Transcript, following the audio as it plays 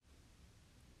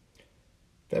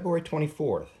February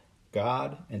 24th,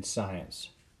 God and Science,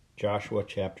 Joshua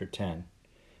chapter 10.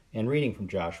 And reading from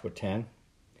Joshua 10.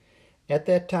 At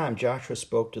that time Joshua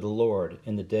spoke to the Lord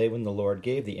in the day when the Lord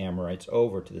gave the Amorites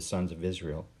over to the sons of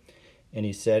Israel. And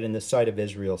he said in the sight of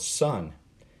Israel's sun,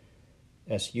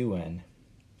 S-U-N,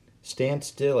 stand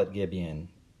still at Gibeon,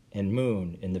 and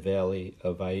moon in the valley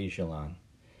of Aijalon.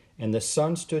 And the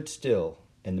sun stood still,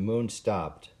 and the moon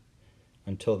stopped,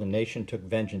 until the nation took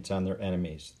vengeance on their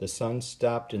enemies. The sun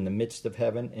stopped in the midst of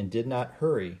heaven and did not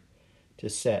hurry to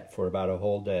set for about a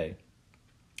whole day.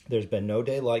 There's been no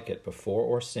day like it before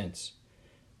or since,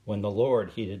 when the Lord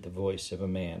heeded the voice of a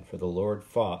man, for the Lord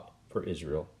fought for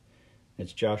Israel.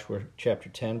 It's Joshua chapter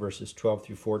 10, verses 12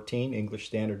 through 14, English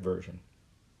Standard Version.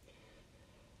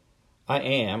 I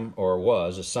am, or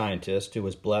was, a scientist who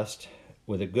was blessed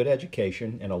with a good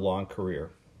education and a long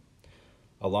career.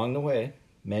 Along the way,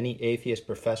 many atheist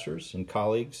professors and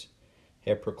colleagues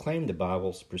have proclaimed the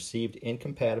Bible's perceived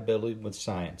incompatibility with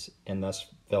science and thus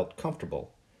felt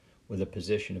comfortable with a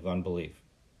position of unbelief.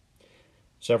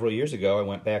 Several years ago, I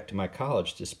went back to my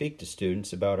college to speak to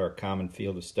students about our common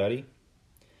field of study.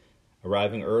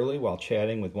 Arriving early while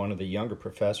chatting with one of the younger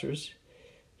professors,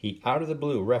 he out of the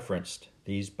blue referenced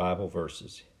these Bible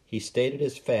verses. He stated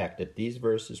as fact that these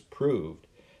verses proved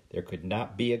there could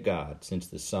not be a God, since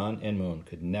the sun and moon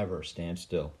could never stand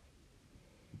still.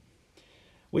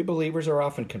 We believers are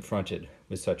often confronted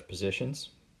with such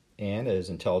positions, and as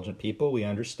intelligent people, we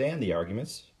understand the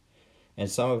arguments, and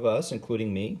some of us,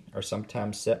 including me, are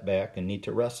sometimes set back and need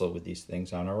to wrestle with these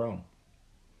things on our own.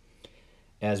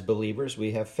 As believers,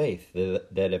 we have faith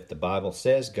that if the Bible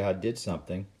says God did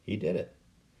something, He did it.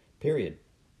 Period.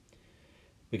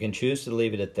 We can choose to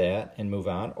leave it at that and move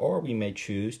on, or we may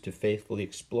choose to faithfully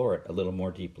explore it a little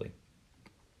more deeply.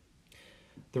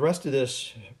 The rest of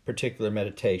this particular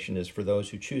meditation is for those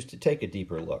who choose to take a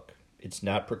deeper look. It's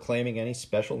not proclaiming any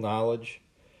special knowledge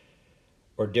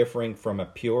or differing from a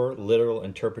pure literal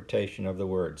interpretation of the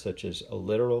word, such as a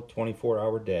literal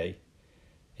 24-hour day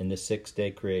in the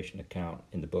 6-day creation account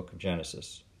in the book of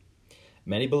Genesis.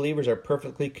 Many believers are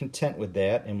perfectly content with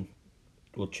that and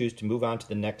will choose to move on to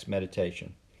the next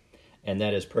meditation. And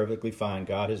that is perfectly fine.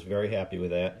 God is very happy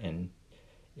with that, and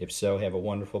if so, have a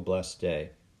wonderful, blessed day.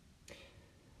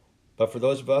 But for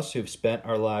those of us who've spent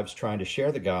our lives trying to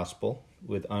share the gospel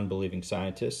with unbelieving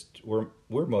scientists, we're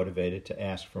motivated to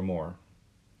ask for more.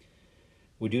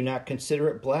 We do not consider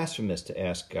it blasphemous to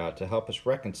ask God to help us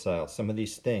reconcile some of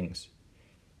these things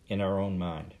in our own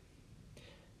mind.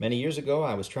 Many years ago,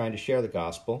 I was trying to share the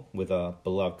gospel with a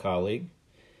beloved colleague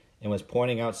and was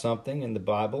pointing out something in the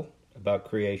Bible about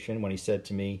creation when he said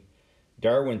to me,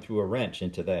 "Darwin threw a wrench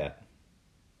into that."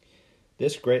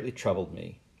 This greatly troubled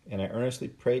me, and I earnestly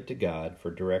prayed to God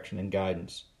for direction and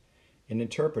guidance in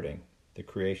interpreting the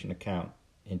creation account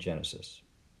in Genesis.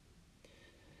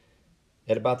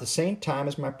 At about the same time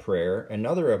as my prayer,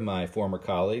 another of my former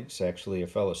colleagues, actually a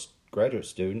fellow graduate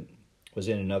student, was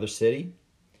in another city.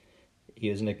 He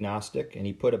is an agnostic, and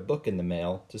he put a book in the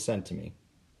mail to send to me.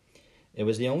 It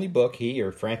was the only book he,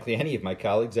 or frankly any of my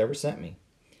colleagues, ever sent me.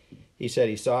 He said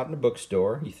he saw it in a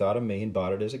bookstore, he thought of me, and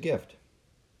bought it as a gift.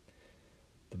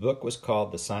 The book was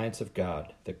called The Science of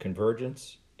God, The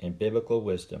Convergence and Biblical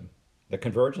Wisdom. The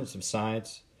Convergence of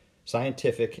Science,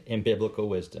 Scientific and Biblical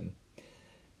Wisdom.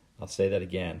 I'll say that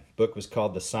again. The book was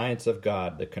called The Science of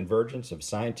God, The Convergence of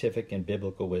Scientific and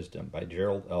Biblical Wisdom by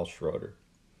Gerald L. Schroeder.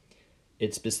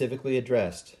 It specifically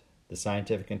addressed the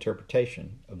scientific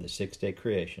interpretation of the 6-day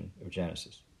creation of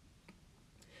Genesis.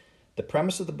 The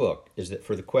premise of the book is that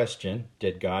for the question,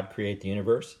 did God create the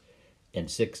universe in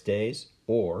 6 days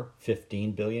or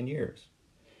 15 billion years?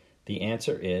 The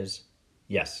answer is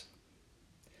yes.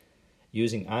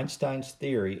 Using Einstein's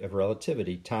theory of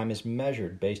relativity, time is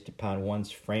measured based upon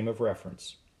one's frame of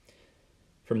reference.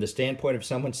 From the standpoint of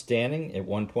someone standing at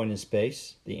one point in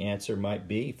space, the answer might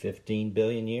be 15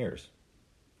 billion years.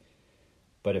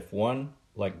 But if one,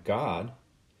 like God,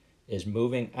 is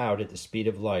moving out at the speed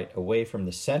of light away from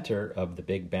the center of the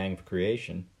Big Bang of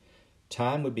creation,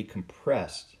 time would be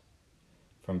compressed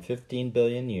from 15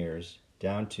 billion years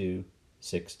down to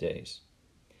 6 days.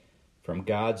 From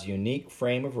God's unique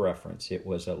frame of reference, it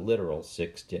was a literal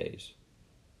 6 days.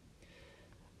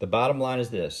 The bottom line is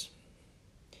this.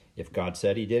 If God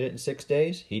said He did it in 6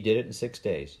 days, He did it in 6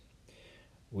 days.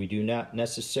 We do not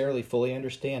necessarily fully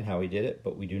understand how He did it,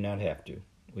 but we do not have to.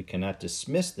 We cannot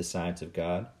dismiss the science of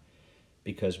God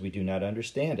because we do not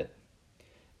understand it.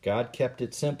 God kept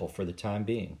it simple for the time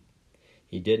being.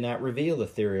 He did not reveal the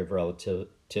theory of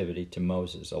relativity to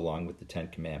Moses along with the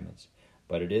 10 Commandments,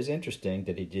 but it is interesting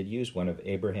that He did use one of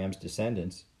Abraham's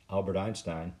descendants, Albert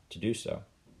Einstein, to do so.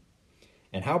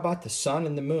 And how about the sun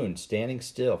and the moon standing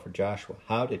still for Joshua?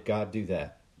 How did God do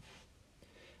that?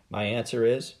 My answer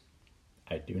is,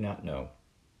 I do not know.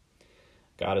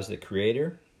 God is the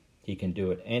creator. He can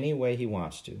do it any way he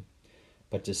wants to.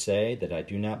 But to say that I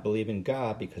do not believe in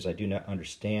God because I do not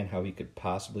understand how he could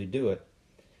possibly do it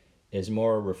is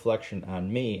more a reflection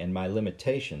on me and my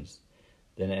limitations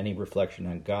than any reflection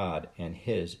on God and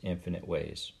his infinite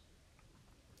ways.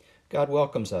 God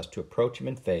welcomes us to approach him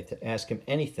in faith, to ask him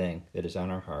anything that is on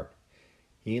our heart.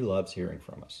 He loves hearing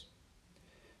from us.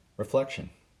 Reflection.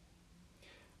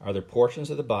 Are there portions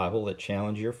of the Bible that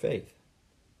challenge your faith?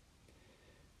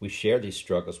 We share these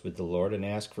struggles with the Lord and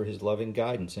ask for his loving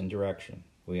guidance and direction.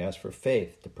 We ask for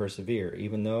faith to persevere,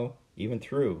 even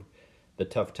through the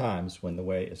tough times when the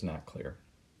way is not clear.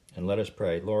 And let us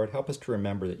pray, Lord, help us to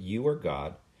remember that you are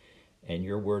God and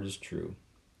your word is true.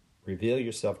 Reveal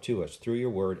yourself to us through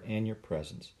your word and your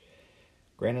presence.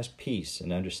 Grant us peace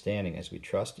and understanding as we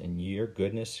trust in your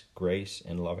goodness, grace,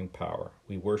 and loving power.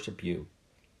 We worship you,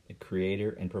 the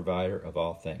creator and provider of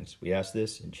all things. We ask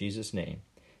this in Jesus' name.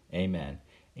 Amen.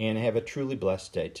 And have a truly blessed day.